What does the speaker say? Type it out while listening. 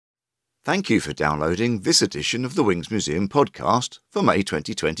Thank you for downloading this edition of the Wings Museum podcast for May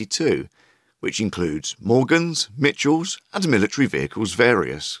 2022, which includes Morgans, Mitchells and military vehicles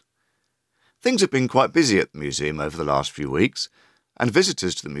various. Things have been quite busy at the museum over the last few weeks, and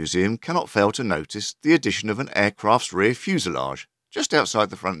visitors to the museum cannot fail to notice the addition of an aircraft's rear fuselage just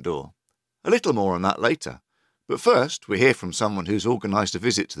outside the front door. A little more on that later, but first we hear from someone who's organised a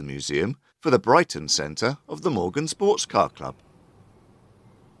visit to the museum for the Brighton Centre of the Morgan Sports Car Club.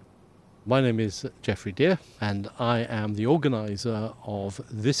 My name is Geoffrey Deere and I am the organiser of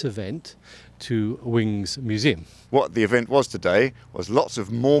this event to Wings Museum. What the event was today was lots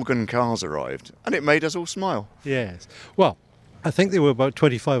of Morgan cars arrived, and it made us all smile. Yes. Well, I think there were about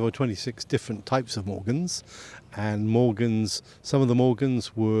 25 or 26 different types of Morgans, and some of the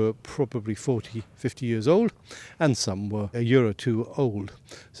Morgans were probably 40, 50 years old, and some were a year or two old.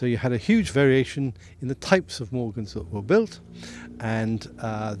 So you had a huge variation in the types of Morgans that were built, and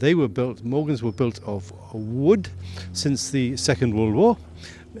Morgans were built of wood since the Second World War,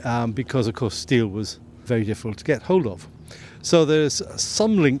 because of course steel was very difficult to get hold of. So there's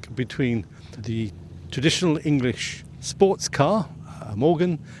some link between the traditional English sports car, a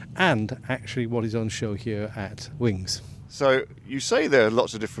Morgan, and actually what is on show here at Wings. So you say there are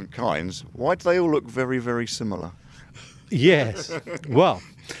lots of different kinds. Why do they all look very, very similar? Yes. Well,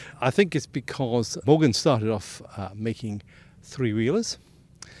 I think it's because Morgan started off making three-wheelers.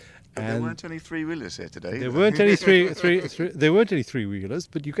 But there weren't any three-wheelers here today. There weren't any three-wheelers,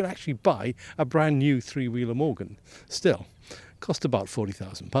 but you could actually buy a brand new three-wheeler Morgan still. Cost about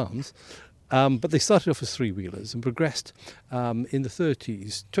 £40,000. But they started off as three-wheelers and progressed in the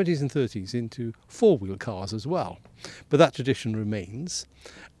 20s and 30s into four-wheel cars as well. But that tradition remains.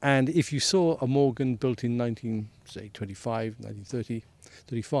 And if you saw a Morgan built in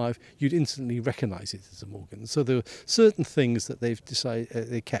 1935, you'd instantly recognise it as a Morgan. So there were certain things that they've decided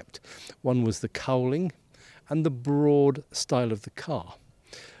they kept. One was the cowling and the broad style of the car.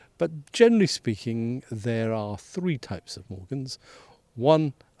 But generally speaking, there are three types of Morgans.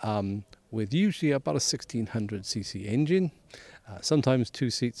 One with usually about a 1600cc engine, sometimes 2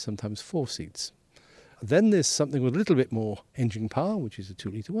 seats, sometimes 4 seats. Then there's something with a little bit more engine power, which is a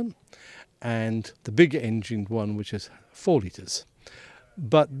 2-litre one, and the bigger engined one, which is 4 litres.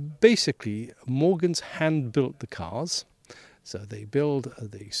 But basically, Morgans hand-built the cars. So they build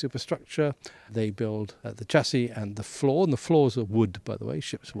the superstructure, they build the chassis and the floor. And the floors are wood, by the way,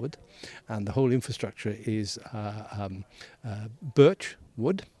 ship's wood. And the whole infrastructure is birch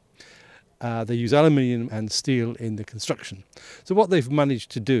wood. They use aluminium and steel in the construction. So what they've managed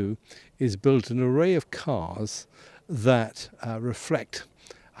to do is build an array of cars that reflect,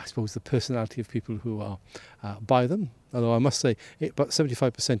 I suppose, the personality of people who are buy them. Although I must say, about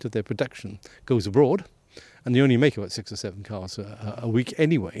 75% of their production goes abroad, and they only make about 6 or 7 cars a week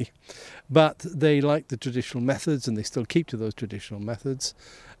anyway. But they like the traditional methods, and they still keep to those traditional methods.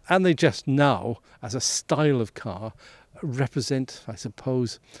 And they just now, as a style of car, represent, I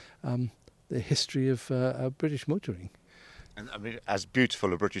suppose, the history of British motoring. And I mean, as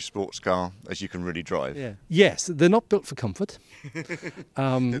beautiful a British sports car as you can really drive. Yeah. Yes, they're not built for comfort.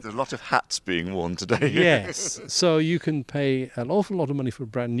 There's a lot of hats being worn today. Yes, so you can pay an awful lot of money for a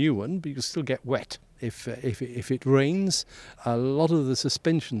brand new one, but you'll still get wet. If it rains, a lot of the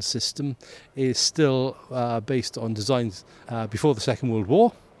suspension system is still based on designs before the Second World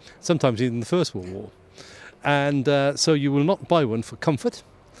War, sometimes even the First World War. And so you will not buy one for comfort.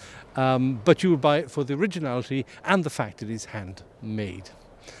 But you will buy it for the originality and the fact it is handmade.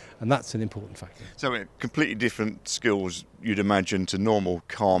 And that's an important factor. So completely different skills, you'd imagine, to normal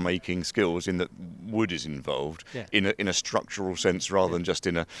car-making skills in that wood is involved, yeah, in a structural sense rather than just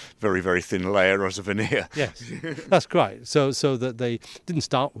in a very, very thin layer as a veneer. Yes, that's right. So that they didn't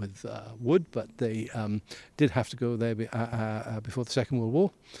start with wood, but they did have to go there before the Second World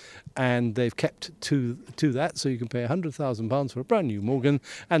War. And they've kept to that, so you can pay £100,000 for a brand new Morgan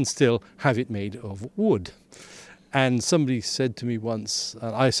and still have it made of wood. And somebody said to me once,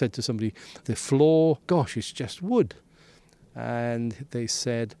 I said to somebody, the floor, gosh, it's just wood. And they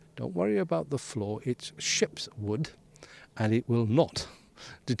said, don't worry about the floor, it's ship's wood and it will not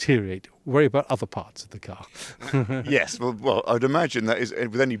deteriorate. Worry about other parts of the car. Yes, well, I'd imagine that is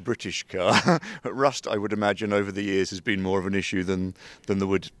with any British car. Rust, I would imagine, over the years has been more of an issue than the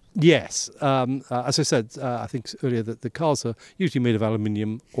wood. Yes, as I said, I think earlier that the cars are usually made of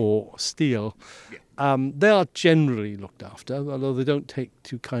aluminium or steel. Yeah. They are generally looked after, although they don't take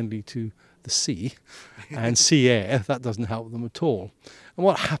too kindly to the sea and sea air. That doesn't help them at all. And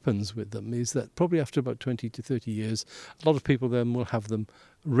what happens with them is that probably after about 20 to 30 years, a lot of people then will have them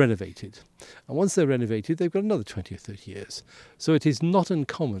renovated. And once they're renovated, they've got another 20 or 30 years. So it is not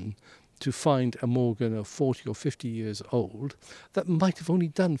uncommon to find a Morgan of 40 or 50 years old that might have only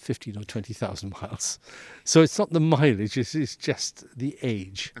done 15 or 20,000 miles. So it's not the mileage, it's just the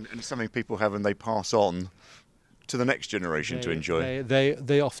age. And it's something people have and they pass on to the next generation to enjoy.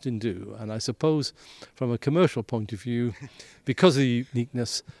 They often do. And I suppose from a commercial point of view, because of the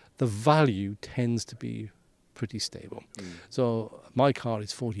uniqueness, the value tends to be pretty stable. So my car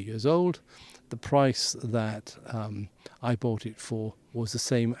is 40 years old. The price that I bought it for was the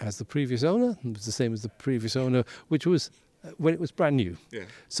same as the previous owner. It was the same as the previous owner, which was when it was brand new. Yeah.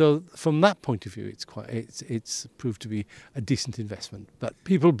 So from that point of view, it's proved to be a decent investment. But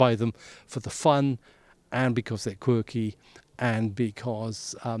people buy them for the fun, and because they're quirky, and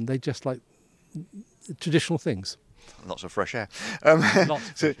because they just like traditional things. Lots of fresh air.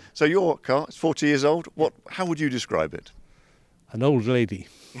 So your car is 40 years old. How would you describe it? An old lady.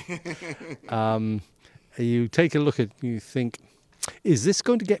 You take a look at it, you think, is this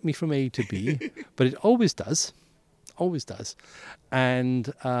going to get me from A to B? But it always does. Always does.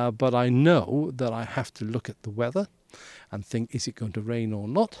 And but I know that I have to look at the weather and think, is it going to rain or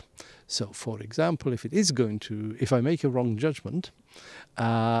not? So, for example, if I make a wrong judgment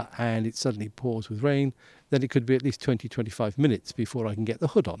and it suddenly pours with rain, then it could be at least 20, 25 minutes before I can get the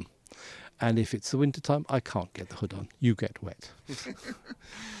hood on. And if it's the winter time, I can't get the hood on. You get wet.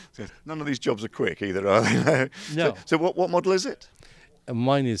 So none of these jobs are quick either, are they? No. So what model is it?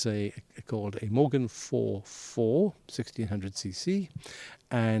 Mine is called a Morgan 4.4 1600cc,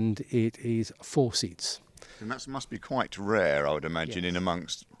 and it is 4 seats. And that must be quite rare, I would imagine, in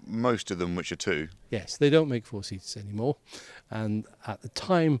amongst most of them, which are 2. Yes, they don't make 4 seats anymore. And at the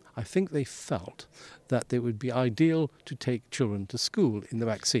time, I think they felt that it would be ideal to take children to school in the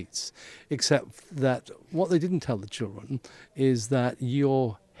back seats. Except that what they didn't tell the children is that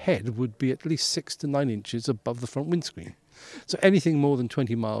your head would be at least 6 to 9 inches above the front windscreen. So anything more than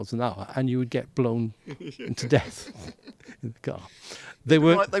 20 miles an hour and you would get blown to death in the car. They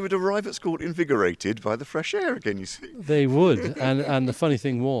would arrive at school invigorated by the fresh air again, you see. They would. And the funny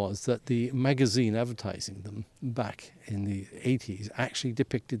thing was that the magazine advertising them back in the 80s actually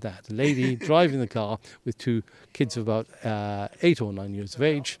depicted that. A lady driving the car with 2 kids of about 8 or 9 years of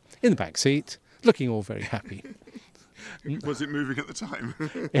age in the back seat, looking all very happy. Was it moving at the time?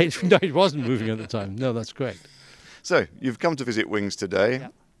 No, it wasn't moving at the time. No, that's correct. So, you've come to visit Wings today. Yeah.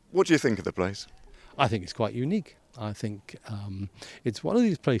 What do you think of the place? I think it's quite unique. I think it's one of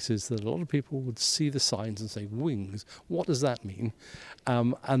these places that a lot of people would see the signs and say, Wings, what does that mean?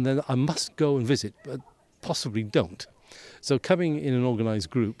 And then I must go and visit, but possibly don't. So coming in an organised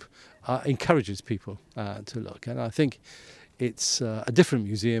group encourages people to look. And I think it's a different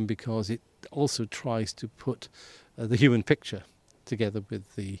museum because it also tries to put the human picture together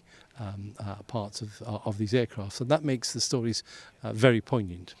with the parts of these aircraft. And that makes the stories very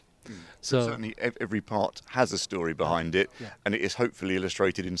poignant. So certainly every part has a story behind it, and it is hopefully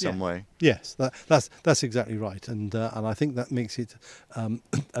illustrated in some way. Yes, that's exactly right, and I think that makes it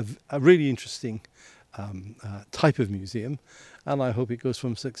a really interesting type of museum, and I hope it goes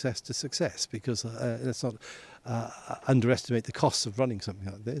from success to success, because let's not underestimate the costs of running something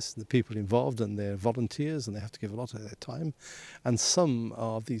like this. The people involved, and they're volunteers, and they have to give a lot of their time, and some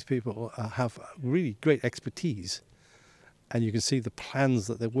of these people have really great expertise. And you can see the plans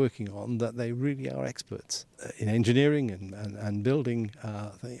that they're working on, that they really are experts in engineering and building.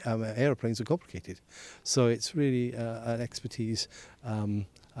 Aeroplanes are complicated. So it's really an expertise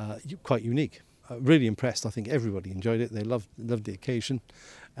quite unique. Really impressed. I think everybody enjoyed it. They loved the occasion,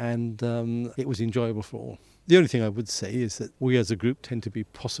 and it was enjoyable for all. The only thing I would say is that we as a group tend to be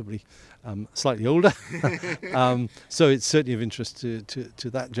possibly slightly older. So it's certainly of interest to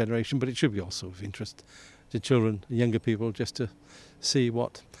that generation, but it should be also of interest to children, younger people, just to see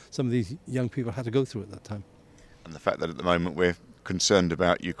what some of these young people had to go through at that time. And the fact that at the moment we're concerned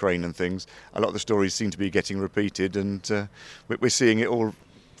about Ukraine and things, a lot of the stories seem to be getting repeated, and we're seeing it all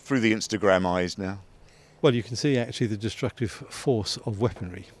through the Instagram eyes now. Well, you can see actually the destructive force of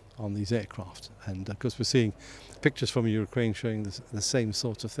weaponry on these aircraft, and of course we're seeing pictures from Ukraine showing the same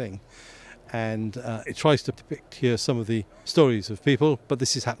sort of thing. And it tries to depict here some of the stories of people, but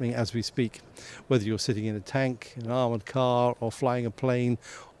this is happening as we speak. Whether you're sitting in a tank, an armoured car, or flying a plane,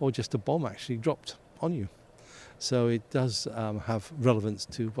 or just a bomb actually dropped on you. So it does have relevance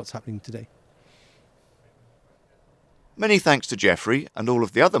to what's happening today. Many thanks to Geoffrey and all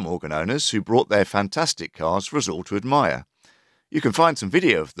of the other Morgan owners who brought their fantastic cars for us all to admire. You can find some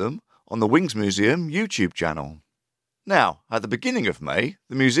video of them on the Wings Museum YouTube channel. Now, at the beginning of May,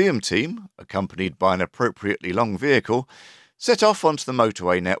 the museum team, accompanied by an appropriately long vehicle, set off onto the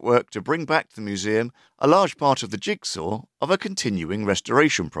motorway network to bring back to the museum a large part of the jigsaw of a continuing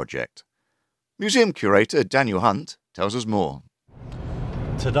restoration project. Museum curator Daniel Hunt tells us more.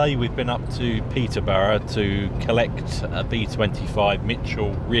 Today we've been up to Peterborough to collect a B-25 Mitchell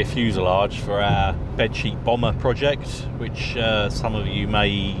rear fuselage for our bedsheet bomber project, which some of you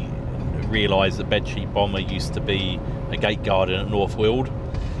may realise the bedsheet bomber used to be a gate guardian at North Weald,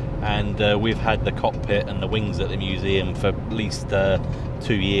 and we've had the cockpit and the wings at the museum for at least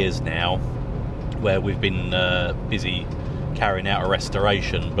 2 years now, where we've been busy carrying out a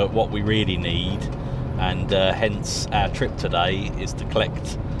restoration. But what we really need, and hence our trip today, is to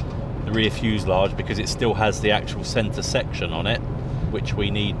collect the rear fuselage, because it still has the actual centre section on it, which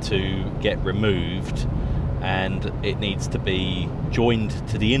we need to get removed, and it needs to be joined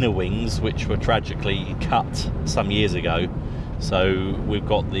to the inner wings, which were tragically cut some years ago. So we've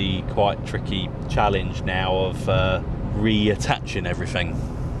got the quite tricky challenge now of reattaching everything.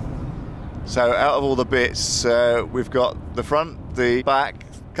 So out of all the bits, we've got the front, the back,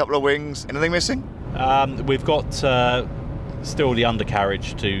 a couple of wings. Anything missing? We've got still the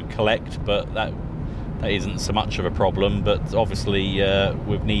undercarriage to collect, but that isn't so much of a problem. But obviously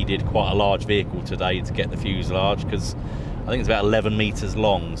we've needed quite a large vehicle today to get the fuselage, because I think it's about 11 metres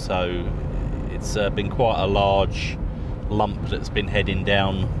long, so it's been quite a large lump that's been heading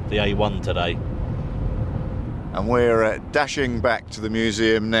down the A1 today. And we're dashing back to the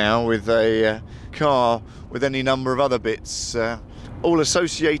museum now with a car with any number of other bits, all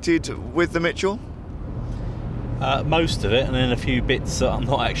associated with the Mitchell? Most of it, and then a few bits that I'm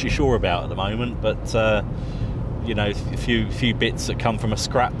not actually sure about at the moment, but a few bits that come from a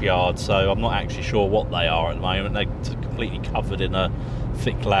scrapyard, so I'm not actually sure what they are at the moment. They're completely covered in a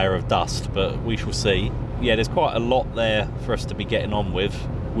thick layer of dust, but we shall see. Yeah, there's quite a lot there for us to be getting on with.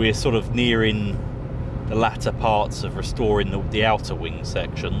 We're sort of nearing the latter parts of restoring the outer wing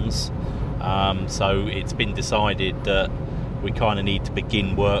sections, so it's been decided that we kind of need to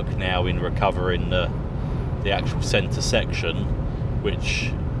begin work now in recovering the actual centre section,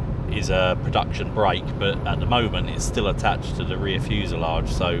 which is a production brake, but at the moment it's still attached to the rear fuselage,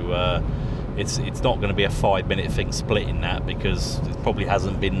 so it's not going to be a 5-minute thing splitting that, because it probably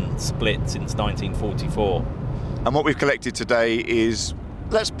hasn't been split since 1944. And what we've collected today is,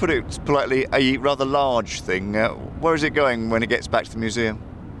 let's put it politely, a rather large thing. Where is it going when it gets back to the museum?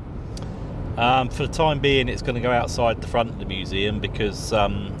 For the time being, it's going to go outside the front of the museum, because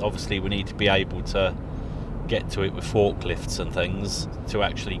obviously we need to be able to get to it with forklifts and things to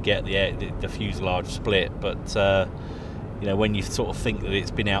actually get the fuselage split. But when you sort of think that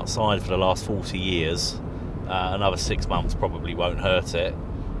it's been outside for the last 40 years, another 6 months probably won't hurt it.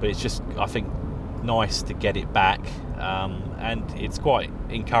 But it's just, I think, nice to get it back, and it's quite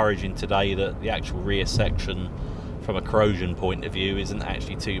encouraging today that the actual rear section, from a corrosion point of view, isn't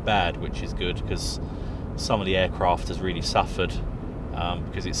actually too bad, which is good, because some of the aircraft has really suffered,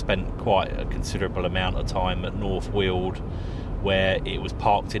 because it spent quite a considerable amount of time at North Weald, where it was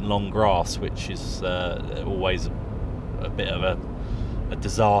parked in long grass, which is always a bit of a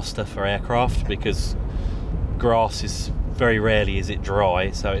disaster for aircraft, because grass is very rarely is it dry,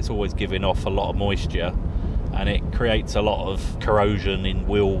 so it's always giving off a lot of moisture, and it creates a lot of corrosion in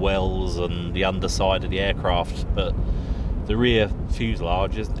wheel wells and the underside of the aircraft. But the rear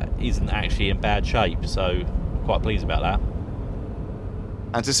fuselage isn't actually in bad shape, so quite pleased about that.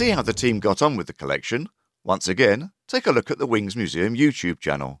 And to see how the team got on with the collection, once again, take a look at the Wings Museum YouTube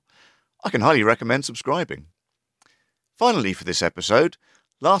channel. I can highly recommend subscribing. Finally, for this episode,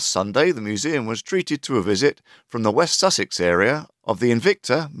 last Sunday the museum was treated to a visit from the West Sussex area of the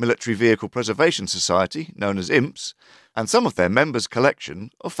Invicta Military Vehicle Preservation Society, known as IMPS, and some of their members'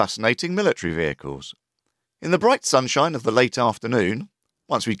 collection of fascinating military vehicles. In the bright sunshine of the late afternoon,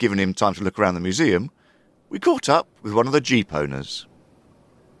 once we'd given him time to look around the museum, we caught up with one of the Jeep owners.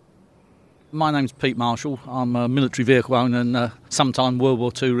 My name's Pete Marshall. I'm a military vehicle owner and sometime World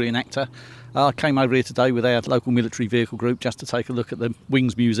War II reenactor. I came over here today with our local military vehicle group just to take a look at the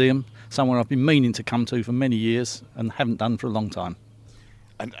Wings Museum, somewhere I've been meaning to come to for many years and haven't done for a long time.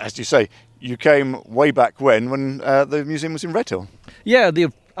 And as you say, you came way back when the museum was in Redhill. Yeah, the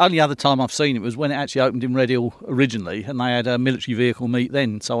only other time I've seen it was when it actually opened in Redhill originally, and they had a military vehicle meet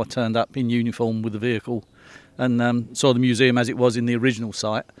then, so I turned up in uniform with the vehicle and saw the museum as it was in the original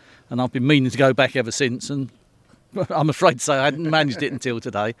site, and I've been meaning to go back ever since, and I'm afraid to say I hadn't managed it until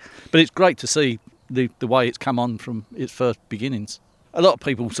today. But it's great to see the way it's come on from its first beginnings. A lot of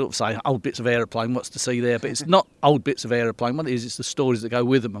people sort of say, old bits of aeroplane, what's to see there? But it's not old bits of aeroplane. What it is, it's the stories that go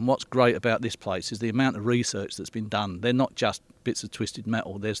with them. And what's great about this place is the amount of research that's been done. They're not just bits of twisted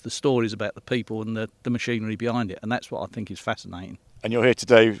metal. There's the stories about the people and the machinery behind it. And that's what I think is fascinating. And you're here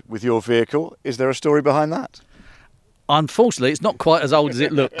today with your vehicle. Is there a story behind that? Unfortunately, it's not quite as old as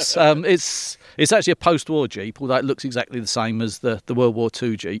it looks. It's actually a post-war Jeep, although it looks exactly the same as the World War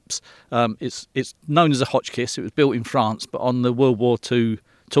II Jeeps. It's known as a Hotchkiss. It was built in France, but on the World War II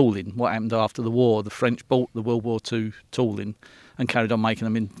tooling, what happened after the war, the French bought the World War II tooling and carried on making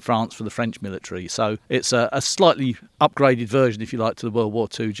them in France for the French military. So it's a slightly upgraded version, if you like, to the World War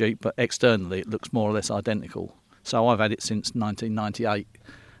II Jeep, but externally it looks more or less identical. So I've had it since 1998.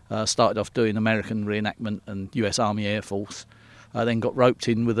 Started off doing American reenactment and US Army Air Force. I then got roped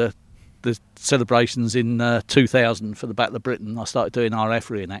in with the celebrations in 2000 for the Battle of Britain. I started doing RF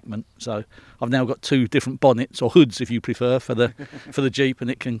reenactment. So I've now got 2 different bonnets, or hoods if you prefer, for the Jeep, and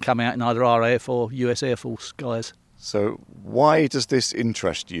it can come out in either RAF or US Air Force guise. So why does this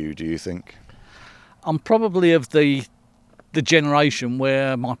interest you, do you think? I'm probably of the generation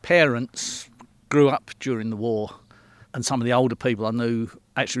where my parents grew up during the war, and some of the older people I knew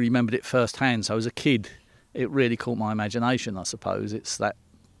actually remembered it firsthand. So as a kid, it really caught my imagination, I suppose. It's that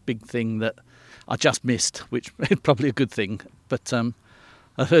big thing that I just missed, which is probably a good thing. But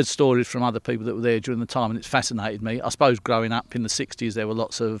I've heard stories from other people that were there during the time, and it's fascinated me. I suppose growing up in the 60s, there were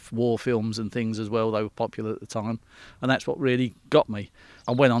lots of war films and things as well. They were popular at the time, and that's what really got me.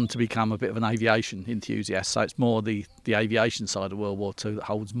 I went on to become a bit of an aviation enthusiast, so it's more the aviation side of World War II that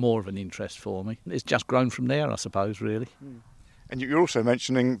holds more of an interest for me. It's just grown from there, I suppose, really. And you're also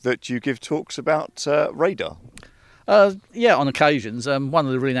mentioning that you give talks about radar. Yeah, on occasions. One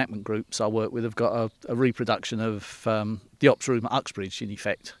of the reenactment groups I work with have got a reproduction of the ops room at Uxbridge, in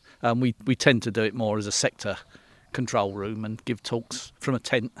effect. We tend to do it more as a sector control room and give talks from a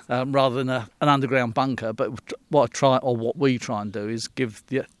tent rather than an underground bunker. But what we try and do is give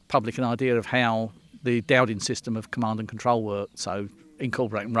the public an idea of how the Dowding system of command and control works. So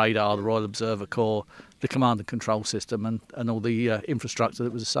incorporating radar, the Royal Observer Corps, the command and control system, and all the infrastructure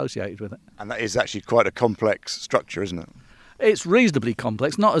that was associated with it. And that is actually quite a complex structure, isn't it? It's reasonably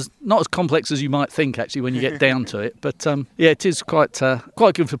complex, not as complex as you might think actually when you get down to it. But yeah, it is quite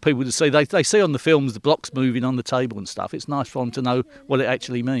good for people to see. They see on the films the blocks moving on the table and stuff. It's nice for them to know what it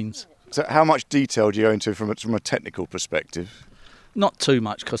actually means. So, how much detail do you go into from a technical perspective? Not too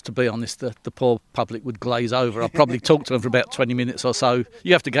much, because to be honest, the poor public would glaze over. I'll probably talk to them for about 20 minutes or so.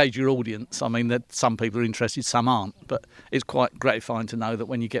 You have to gauge your audience. I mean, that some people are interested, some aren't. But it's quite gratifying to know that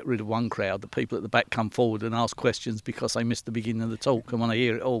when you get rid of one crowd, the people at the back come forward and ask questions because they missed the beginning of the talk and want to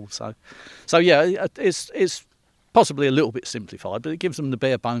hear it all. So yeah, it's possibly a little bit simplified, but it gives them the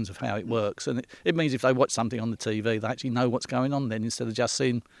bare bones of how it works. And it means if they watch something on the TV, they actually know what's going on then, instead of just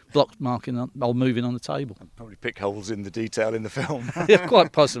seeing blocks marking or moving on the table. And probably pick holes in the detail in the film. Yeah,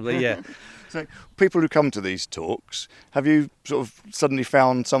 quite possibly, yeah. So, people who come to these talks, have you sort of suddenly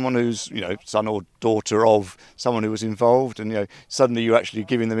found someone who's, son or daughter of someone who was involved, and, suddenly you're actually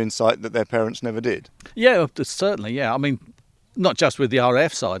giving them insight that their parents never did? Yeah, certainly, yeah. I mean, not just with the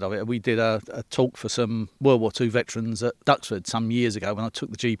RAF side of it. We did a talk for some World War II veterans at Duxford some years ago when I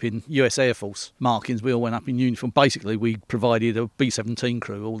took the Jeep in US Air Force markings. We all went up in uniform. Basically, we provided a B-17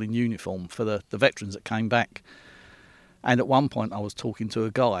 crew all in uniform for the veterans that came back. And at one point I was talking to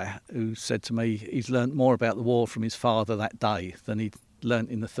a guy who said to me he's learnt more about the war from his father that day than he'd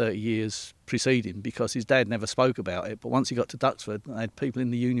learnt in the 30 years preceding, because his dad never spoke about it. But once he got to Duxford, they had people in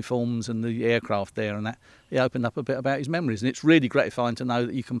the uniforms and the aircraft there, and that he opened up a bit about his memories. And it's really gratifying to know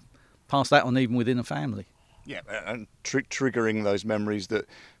that you can pass that on even within a family. Yeah, and triggering those memories that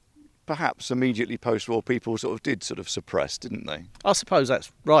perhaps immediately post-war people sort of did suppress, didn't they? I suppose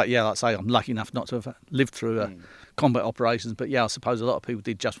that's right, yeah. Like I say, I'm lucky enough not to have lived through combat operations, but yeah, I suppose a lot of people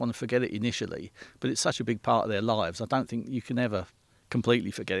did just want to forget it initially. But it's such a big part of their lives, I don't think you can ever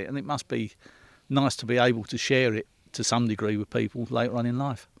completely forget it, and it must be nice to be able to share it to some degree with people later on in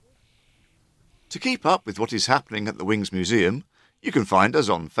life. To keep up with what is happening at the Wings Museum, you can find us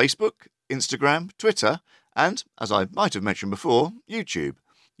on Facebook, Instagram, Twitter, and, as I might have mentioned before, YouTube.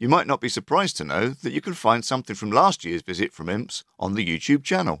 You might not be surprised to know that you can find something from last year's visit from IMPS on the YouTube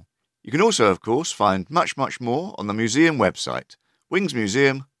channel. You can also, of course, find much more on the museum website,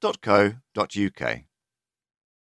 wingsmuseum.co.uk.